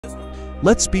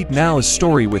Let's beat Nala's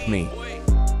story with me.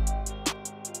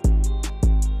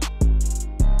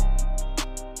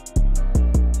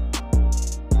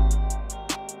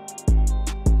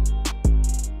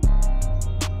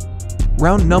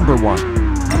 Round number 1.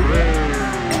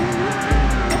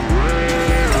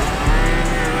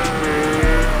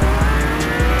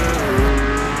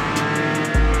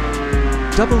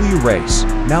 W race.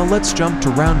 Now let's jump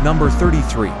to round number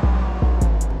 33.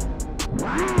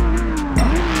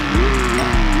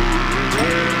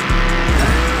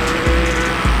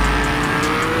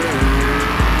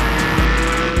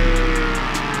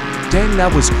 Dang,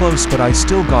 that was close, but I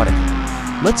still got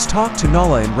it. Let's talk to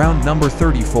Nala in round number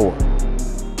 34.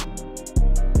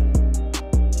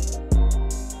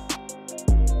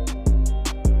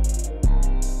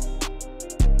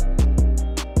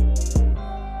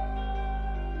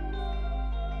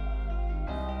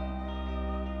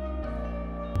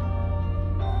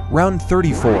 Round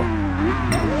 34.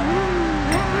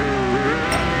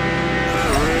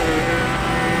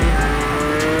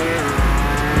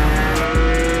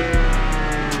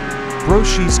 Bro,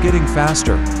 she's getting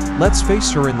faster. Let's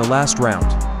face her in the last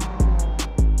round.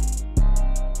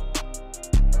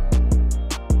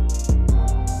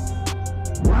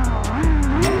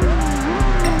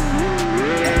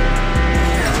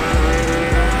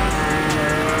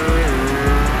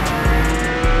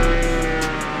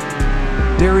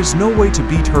 There is no way to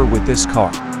beat her with this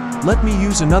car. Let me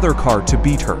use another car to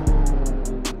beat her.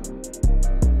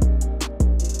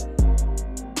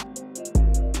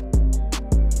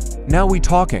 Now we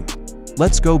talking.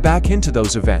 Let's go back into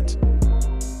those events.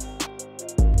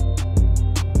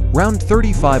 Round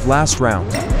 35, last round.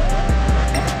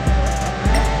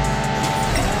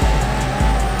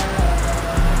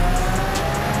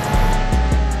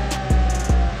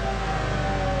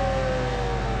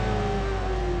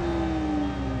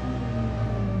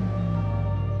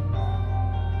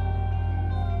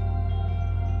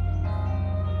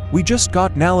 We just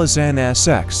got Nala's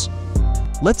NSX.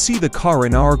 Let's see the car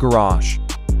in our garage.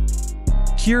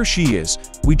 Here she is.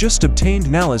 We just obtained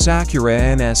Nala's Acura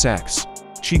NSX.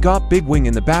 She got big wing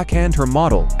in the back and her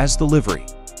model as the livery.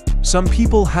 Some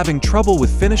people having trouble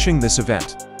with finishing this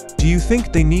event. Do you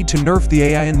think they need to nerf the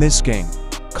AI in this game?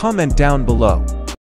 Comment down below.